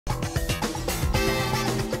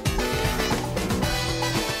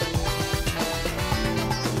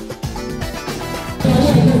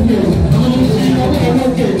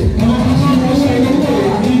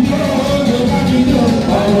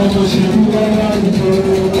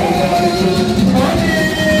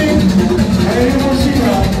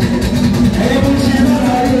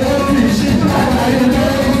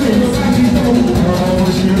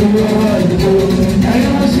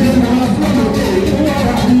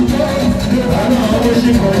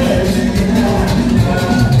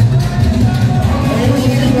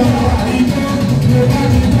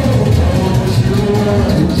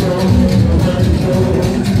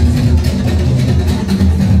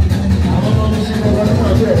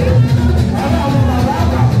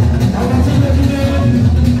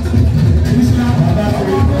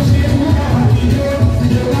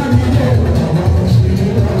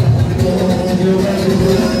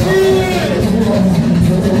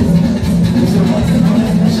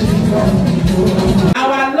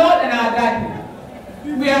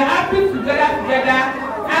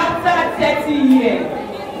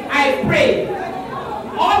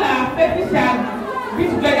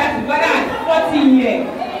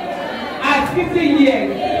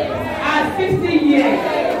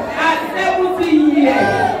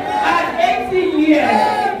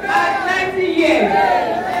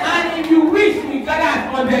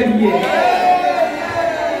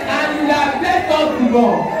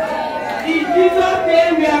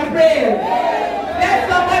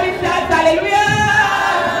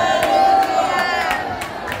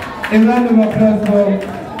A round of applause for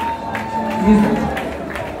Ms.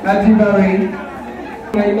 Ajibare.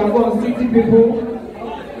 You can go on City People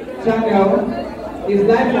channel. It's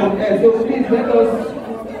live on air. So please let us,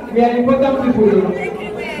 we are important people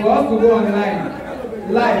for us to go online.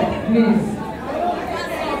 Live, please.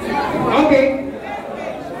 Okay.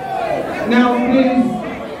 Now please,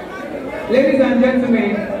 ladies and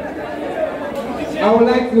gentlemen, I would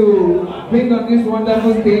like to bring on this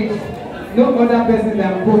wonderful stage no other person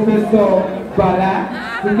than Professor Bala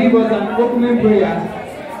to give us an opening prayer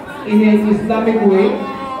in an Islamic way.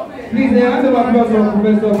 Please, a round of applause for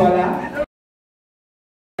Professor Bala.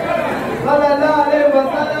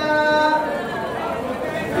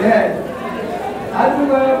 Yes.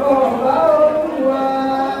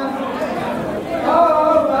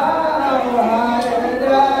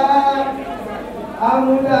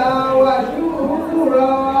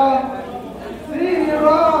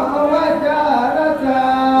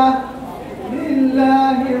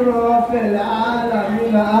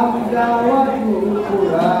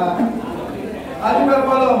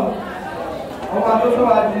 Ọba tó sọ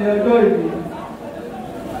àti ọjọ́ ìlú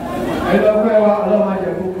ẹlọ́pẹ́ wa ọlọ́mọdé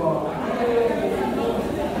púpọ̀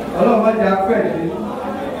ọlọ́mọdé apẹ́ẹ̀dé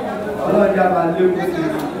ọlọ́mọdé àbálẹ́kùn sí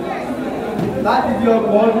láti di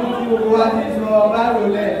ọgbọ̀n ọdún tí gbogbo wa ti sọ ọba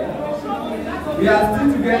rọlẹ̀. We are still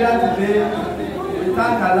together today. We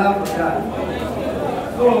thank Allah for that.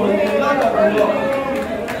 So it's not of the Lord.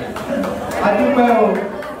 Adúpẹ́ o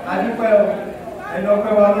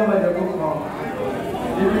ẹlọ́pẹ́ wa ọlọ́mọdé púpọ̀.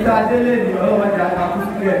 Ibi tá a délé ní ọlọ́mọdé àkàkú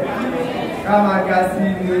sílẹ̀ ká máa ga sí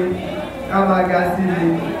ni ká máa ga sí ni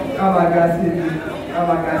ká máa ga sí ni ká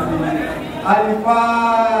máa ga sí ni.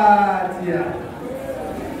 Al-Fatiha.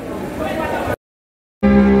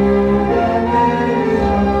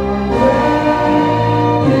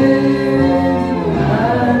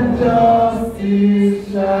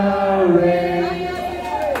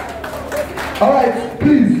 All right,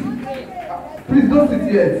 please don't sit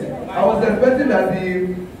yet. I was expecting that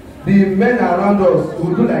the men around us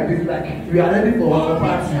would do like this, like we are ready for our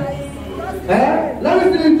party. Let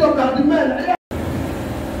me see you talk at the men.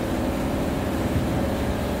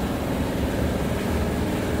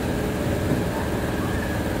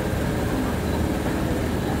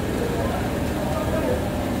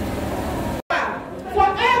 For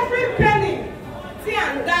every penny,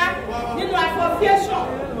 Tianga, association,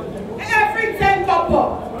 every 10 couple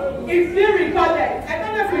is being recorded. I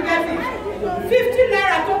don't know if you get it. 50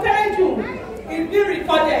 naira total is being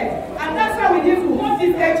recorded, and that's why we need to hold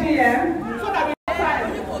this AGM so that we have time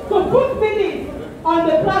to put things on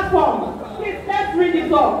the platform. Please, let's read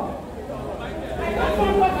it up. I just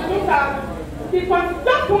want us to look at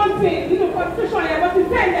just one thing in the constitution here, but it's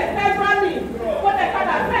saying that severally, what they call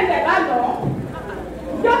that saying that law.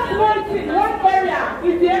 Just one thing, one area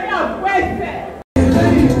is the area of welfare.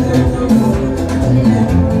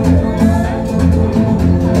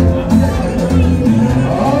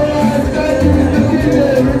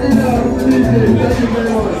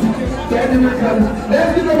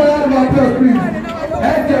 Let's give them a round of applause, please.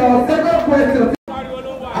 And your second question,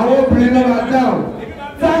 I will bring them down.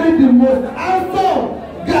 Find the most handsome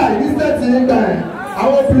guy listed to him guy. I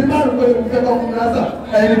will bring them to the second answer.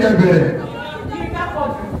 And you can be there.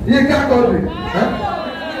 You can't call me.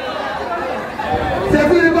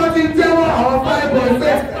 our 5.6.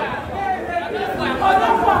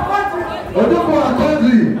 Odoko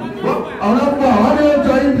Akodri. Ọlọ́pọ̀ àwọn ni ó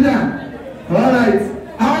jọ India. Alright.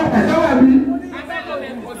 Àwọn ẹ̀ṣẹ́ wà bí.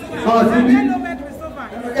 Ọ̀sìn bí.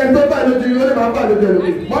 Ẹni tó bá lójú yóò lè máa bá lójú ẹ̀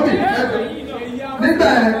lókè. Mọ́mí ẹ̀jọ̀. Nígbà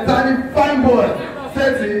ẹ̀ ta ni fine boy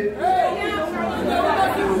ṣètì.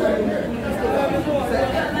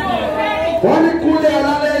 Wọ́n ní kúlẹ̀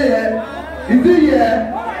ọ̀làlẹ́ yẹ. Ìdí yẹ.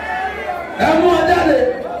 Ẹ̀mú ọ̀jáde.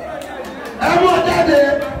 Ẹ̀mú ọ̀jáde.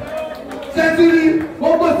 Ṣètìlì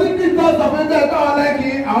gbogbo síkì tó sọ fún ẹgbẹ́ káwọn lẹ́kì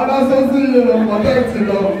àwọn lọ́sọ̀ sí ọ̀dọ́ ti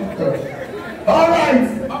lọ. Alright.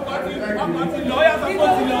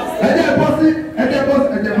 Ẹ̀jẹ̀ bọ́sí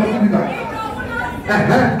nígbà.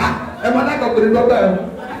 Ẹ máa dákọ̀ pé lọ́gbà ẹ̀.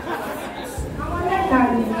 Àwọn lẹ́tà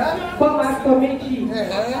ni Bọ́lá sọ méjì,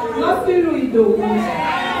 Nọ́sírù Ìdòwú,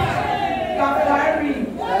 Kàfárì,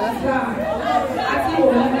 Ṣá, àti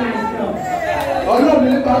òun náà sọ. Ọlọ́run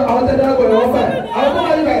nípa àwọn tẹ́lẹ̀ àgbẹ̀ wọ́n fẹ́. Àwọn tó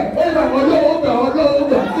wà níbẹ̀, ó yẹ kó ọlọ́wọ́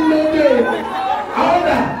gbà sí lókè. Àwọn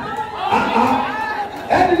dà,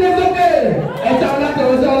 ẹni ní sókè. Ẹ̀ṣẹ̀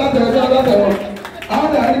ọlátẹ̀wọ̀. Àwọn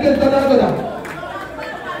dà, ẹni kéde tọ́lá gbọ̀dà.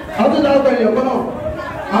 Àwọn tó dára pẹ̀lú ọ̀pọ̀ náà.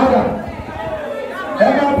 Àwọn dà, ẹ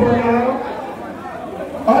máa bọ̀ náà.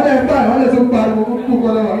 Ọ̀dẹ̀ ń bá ẹ̀ wọ́n lè tún pariwo kúkú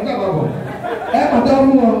kọ́lọ́ wọn nígbà bọ̀. Ẹ pàtó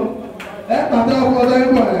fún wọn. Ẹ pàtó fún ọjọ́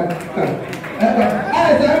ìgbọ̀ rẹ̀.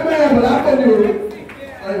 Ẹ̀ṣẹ̀ mẹ́rin bọ̀ lápò ní òru.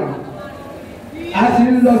 A sì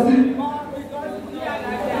ń lọ sí.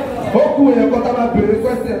 Ó kú èèyàn kọ́ tá máa bèrè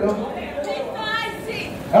kwẹ́sìtì lọ.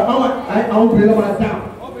 Àwọn obìnrin ló máa dáhùn.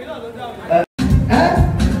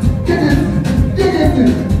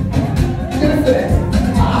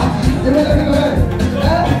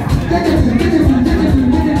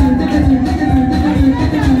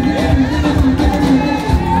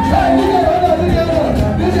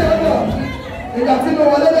 Ìgbà tí mo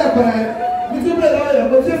wọlé lẹ́kọ̀ọ́ ẹ̀ ní tí mo lè lọ́wọ́ yẹ̀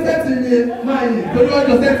kó ṣé sẹ́ẹ̀tì ni máa yìn torí wọ́n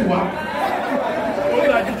jọ sẹ́ẹ̀tì wá.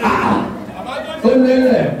 Ó lé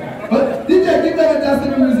lẹ̀. DJ give them a dance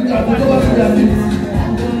music àti tó bá ti dà sí.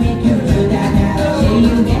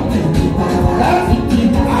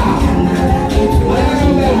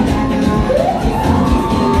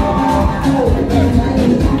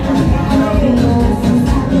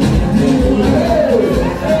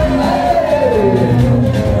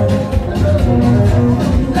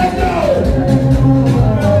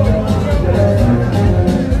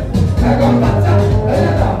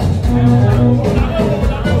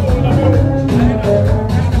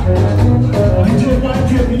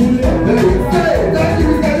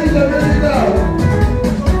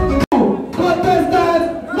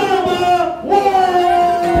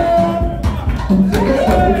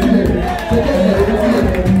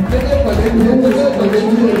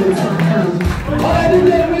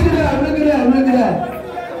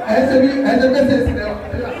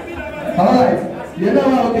 Alright, you know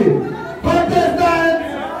what, okay. Contestant!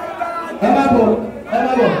 Emabo.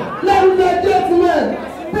 Ladies and gentlemen,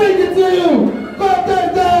 bring it to you.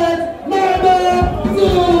 Contestant number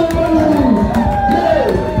 2.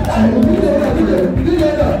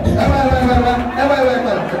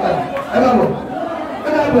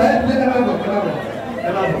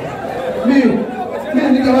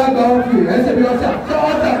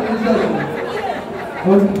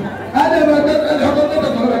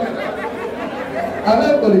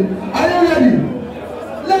 Are you ready?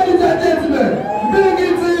 Ladies and gentlemen, bring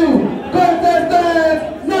it to you. Contestant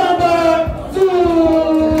number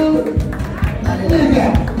 2.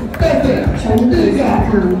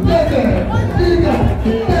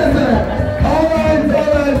 Alright,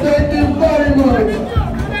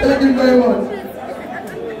 thank you very much.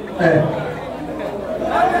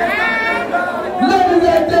 Ladies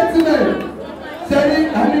and gentlemen, Sherry,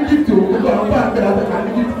 I need you to go and find out I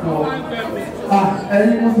need you to.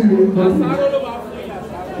 Ẹyin mú sí lórí lọ́sí.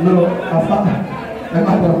 No, àfá, ẹ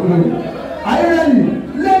má dà fún mi. Are you ready?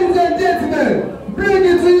 Ladies and gentlemen, bring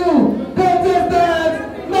it to you. Contestant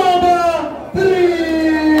number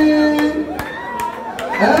 3.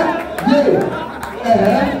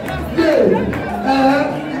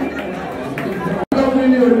 Lọ́wọ́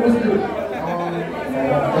ní orí Muslim.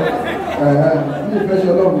 Ní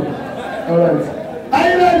ìfẹ́sọ̀ lọ́wọ́. All right. Are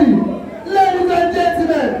you ready? Ladies and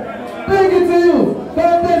gentlemen, bring it to you.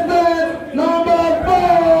 Contestant number 4.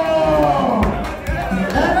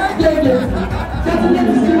 Just to make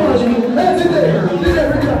this too much. Let's do it.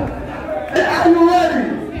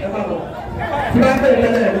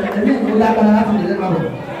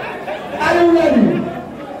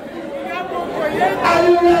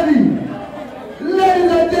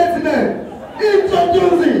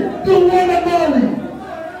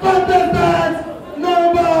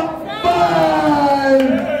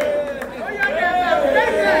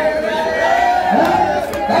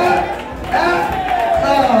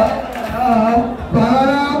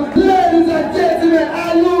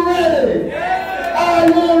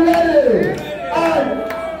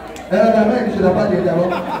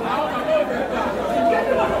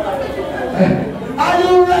 Are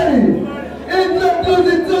you ready? Introduce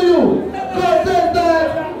it to you. Contestant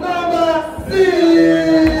number 6.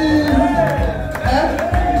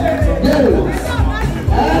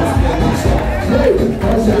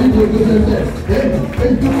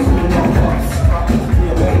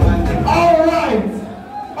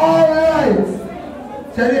 All right.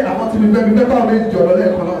 Cherry, I want to be very careful with your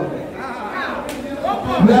leg.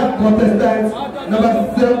 We have contestant number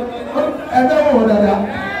 7. And then one other.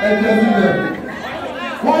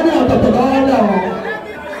 One year to the other.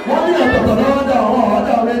 One year to the other.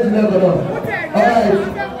 Other red level. All right.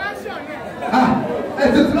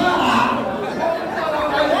 It is not.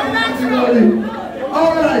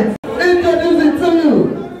 All right. Introduce it to you.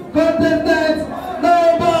 Contestant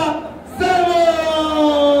number 7.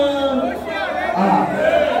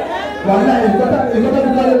 Wàhálà ìgbọ́dọ̀ bí kọ́lé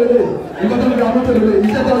lélẹ̀ ìgbọ́dọ̀ bí amọ́tò lélẹ̀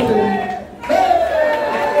iṣẹ́ tó ń ṣe.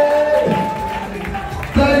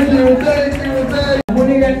 Thank you. Mo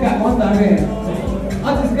ní rẹ́ẹ̀kì àkọ́sà rẹ̀.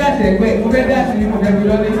 Wọ́n ti scratch ẹ̀gbẹ́. Mo fẹ́ dáàsì ní mo fẹ́ fi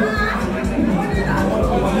lọ́lé.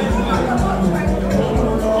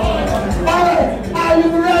 Alright, are you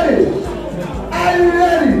ready?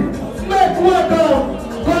 Let's welcome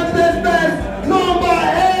contestant number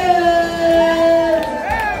 8.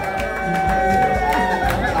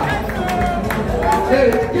 Hey,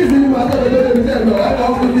 kí ni màá tẹ̀lé lórí ẹni tẹ̀ lọ? Ẹ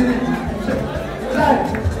kàn fún mi.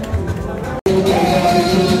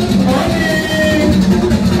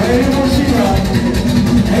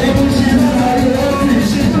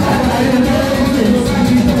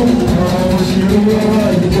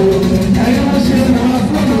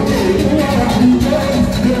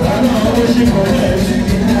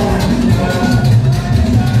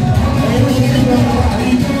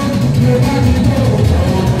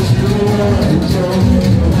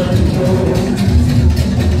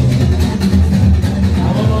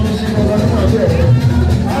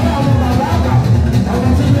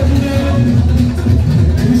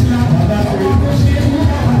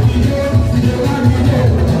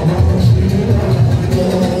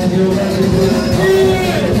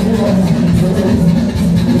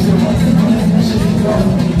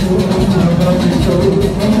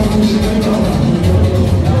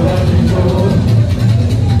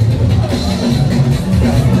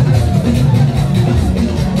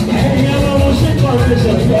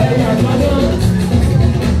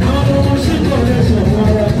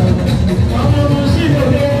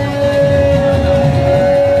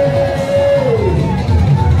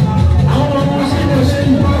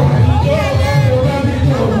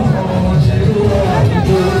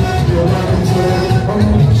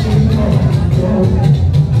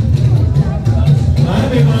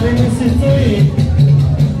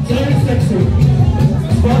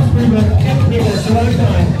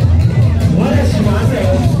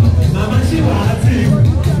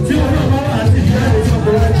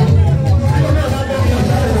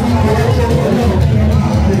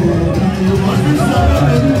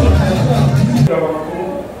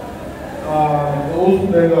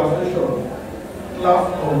 Class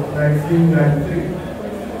of 1993.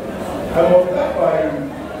 I was glad by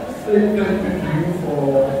saying thank you to you for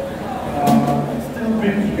still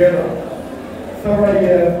being together several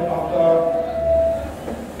years after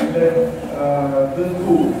you left this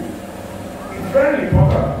school. It's very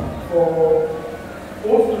important for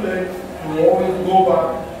all students to always go back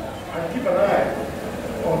and keep an eye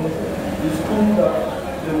on the school that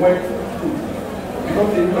they went to,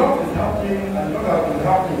 because a lot is happening and a lot has been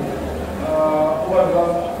happening over the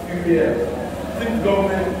last few years. Since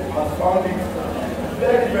government has found it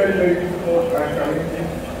very, very, very difficult and challenging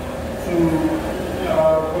to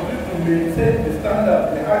continue to maintain the standard,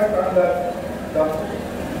 the high standard that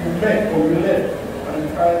you met or you left at the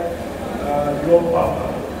time you all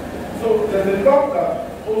passed. So there's a lot that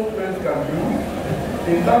all students can do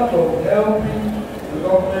in terms of helping the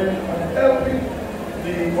government and helping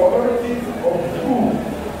the authorities of the school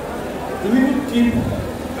to really keep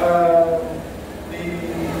the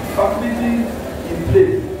facilities in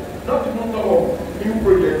place. Not to talk of new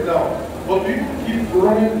projects now, but we keep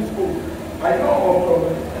running the school. I know of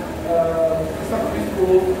secondary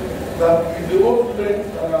schools that if the old students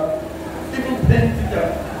even 10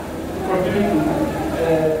 teachers to continue to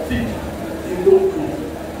teach in those schools.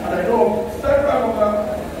 And I know of several other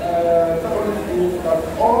secondary schools that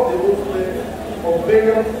all the old students of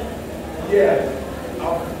various years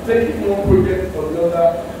have taken one project or the other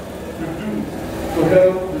to do to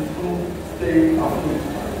help the school stay afloat.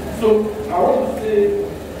 So I want to say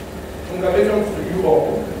congratulations to you all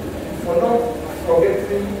for not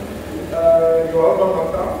forgetting your alma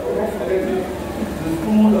mater, for not forgetting the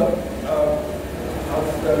school that has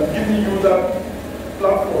given you that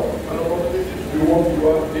platform and opportunities we want to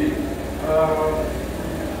work today.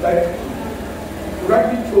 Like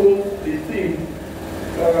rightly told the theme,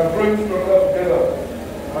 growing stronger together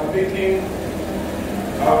and making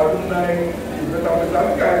our alumni a better place. I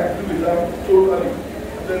think I agree with that totally.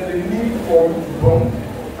 There's a need for you to bond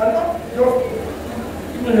and not just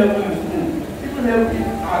even helping the school, even helping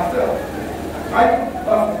ourselves. I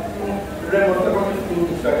passed through Raymond Secondary School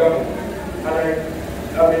in Sagamo, and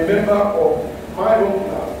I'm a member of my own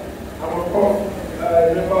class. I'm of course a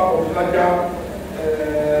member of the larger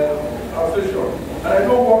association. And I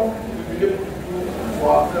know what we've been able to do for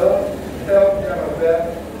ourselves, help here and there.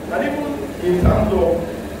 And even in terms of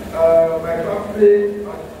my classmates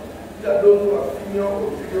and those who are senior or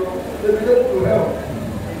junior, they've been able to help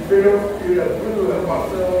in various areas. We're going to help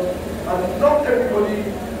ourselves. And not everybody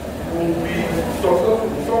will be successful.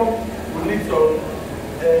 Some will need some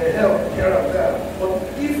help here and there. But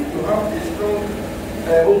if you have a strong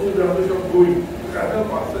also the organization going, we can help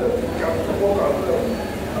ourselves, we can support ourselves.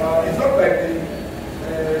 It's not like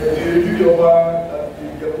the review over that they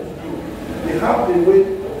get to do. They have a way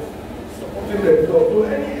of supporting themselves. So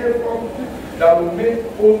any effort that will make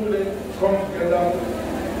all students come together,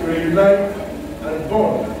 reunite and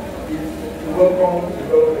bond is a welcome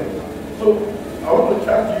development. So I want to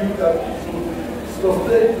charge you that you should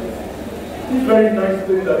sustain this very nice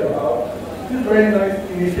thing that you have, this very nice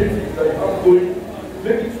initiative that you have going,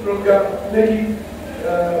 make it stronger, make it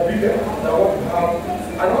bigger than what we have,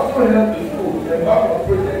 and also help the school embark on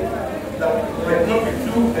projects that might not be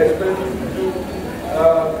too expensive to do,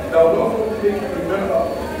 that will also make you remember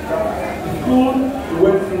that the school you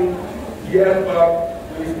went through years back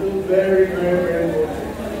is still very, very, very much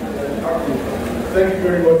active. Thank you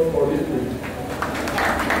very much for listening.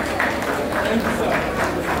 Thank you, sir.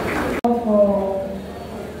 For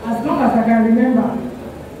as long as I can remember,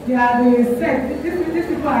 they are the set. These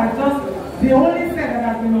people are just the only set that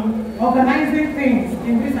have been organizing things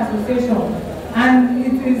in this association. And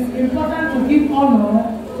it is important to give honor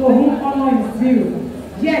to whom honor is due.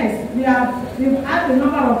 Yes, we've had a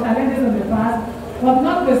number of challenges in the past, but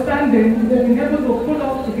notwithstanding, they've been able to pull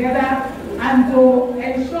us together and to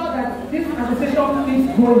ensure that this association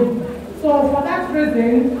keeps going. So for that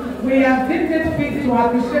reason, we have deemed it fit to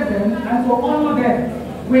appreciate them and to honor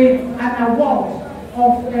them with an award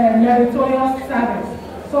of meritorious service.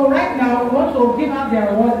 So right now, we want to give out the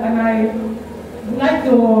award, and I would like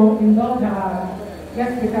to indulge our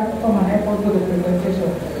guest speaker to come and help us do the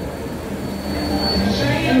presentation.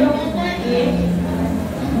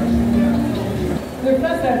 The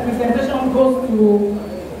first presentation goes to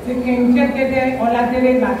the King Jekede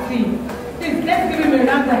Oladele Lati. Please, let's give him a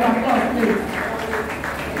round of applause, please.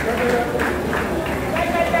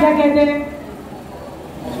 Jekede.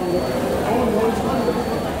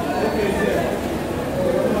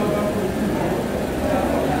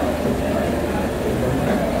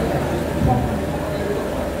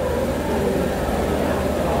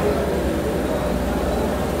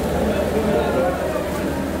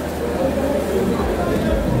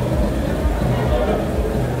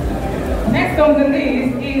 Next on the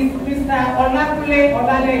list is Mr. Olakule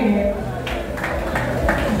Olaleye.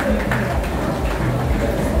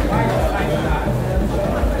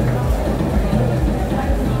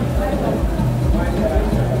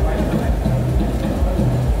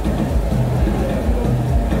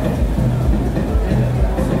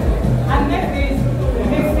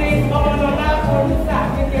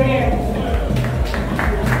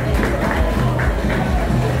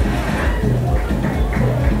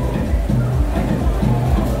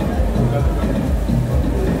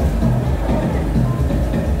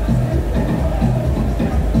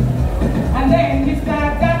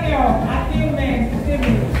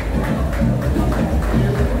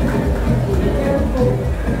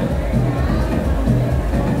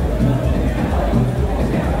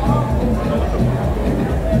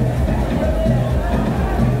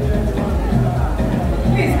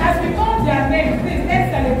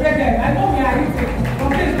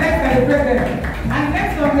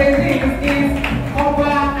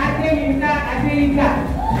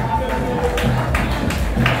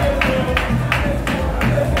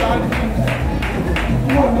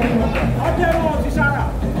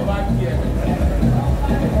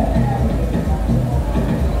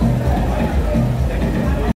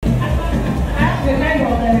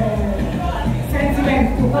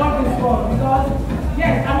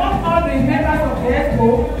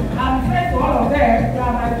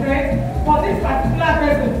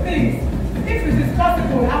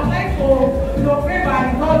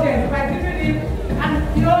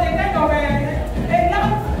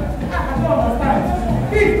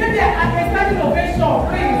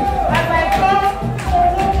 more, please. As I come,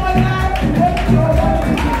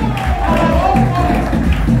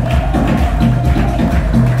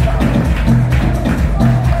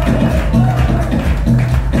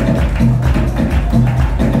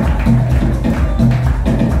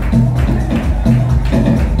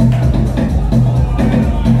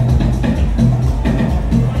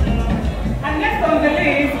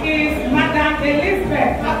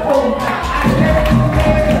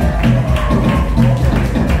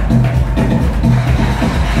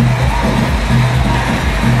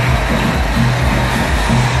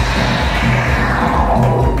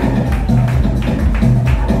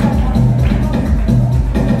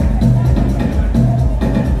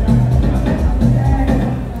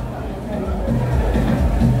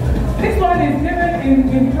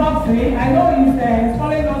 I know he's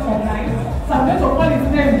following us online, so I'm going to call his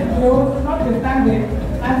name, notwithstanding,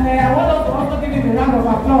 and I want us to also give him a round of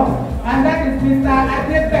applause. And that is Mr.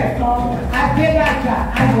 Adebeto Adelaja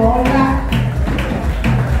Agbola.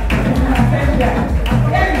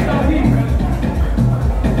 Here is your name.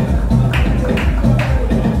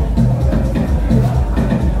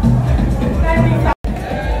 Thank you, sir.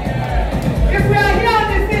 If we are here on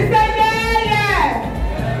the scene, say yeah.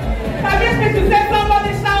 Permit me to say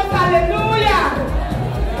somebody shout hallelujah.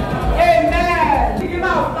 Amen. Beginning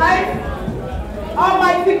of life,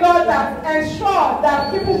 Almighty God has ensured that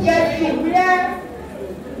people get to where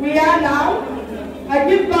we are now. I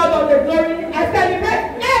give God all the glory. I celebrate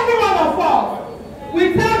every one of us.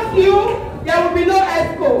 Without you, there will be no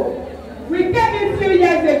ESCO. We came in 2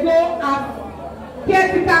 years ago as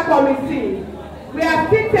caretaker committee. We are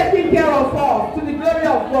still taking care of us to the glory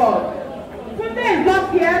of God. Today is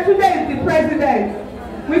not here, today is the president.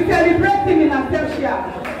 We celebrate him in Acacia.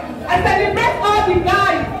 I celebrate all the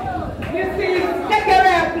guys. Mrs.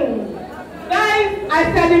 Kekereku. Guys, I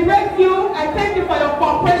celebrate you. I thank you for your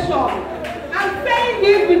cooperation. I'm saying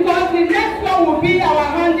this because the next one will be our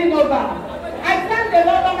handing over. I thank the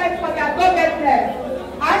Lord Almighty for their doggedness.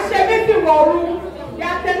 I share with you,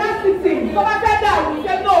 their tenacity. So after that, we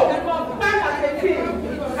say no, we must stand as a team.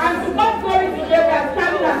 And to God's glory today, we are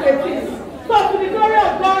standing as a team. So to the glory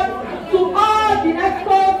of God, to all the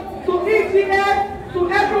experts, to engineers, to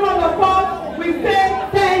every one of us, we say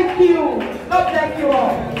thank you. God bless you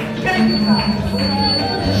all. Thank you, sir.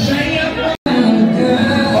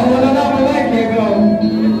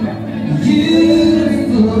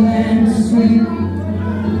 Beautiful and sweet.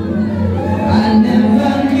 I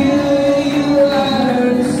never knew you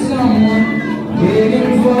were someone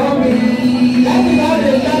waiting for me. You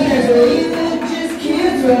just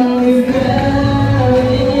keep running fell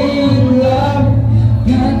in love,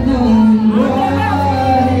 not knowing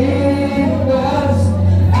what it was.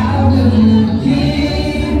 I will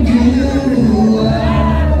give you a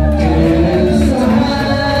sign.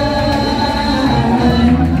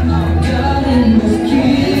 Darling, just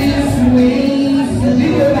kiss me.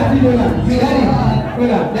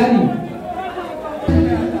 Daddy.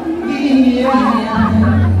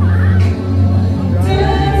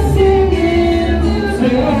 Dancing in the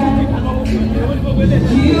rain,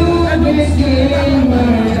 you became my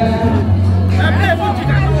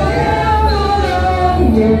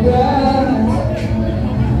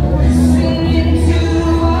singing to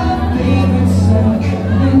our favorite song.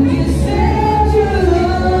 When you said you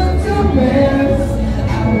looked a mess,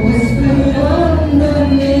 I whispered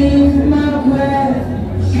underneath my breath,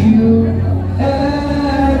 you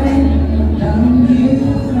heard it, I'm you.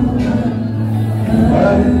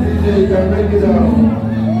 Alright, DJ, you can break it down.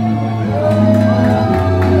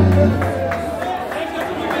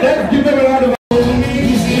 Let's give them a round of applause.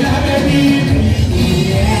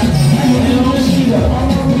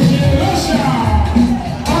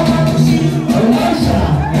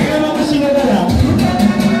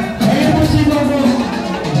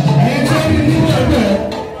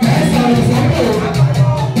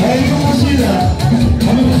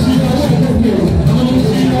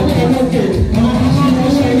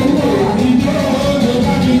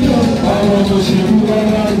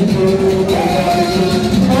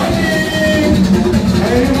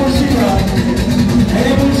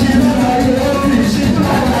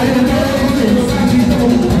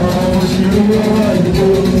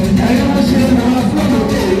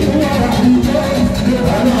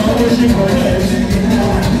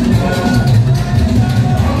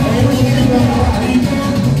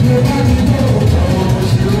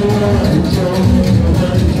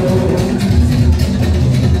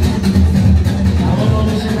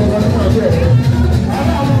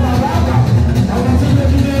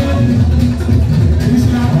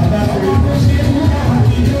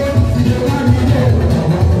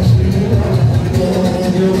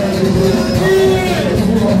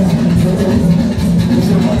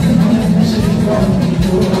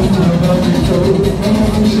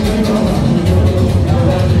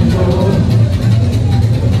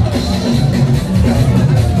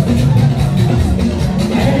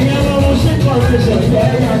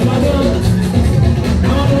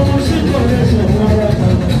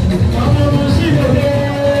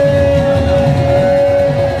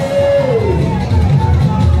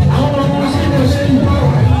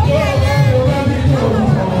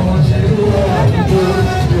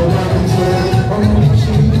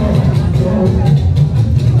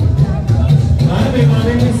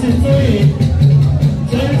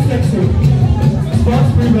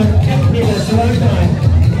 ṣe wá gbà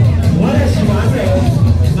wọ́n lè ṣì wá bẹ̀ ọ́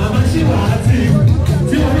màmá ṣì wà á tì í.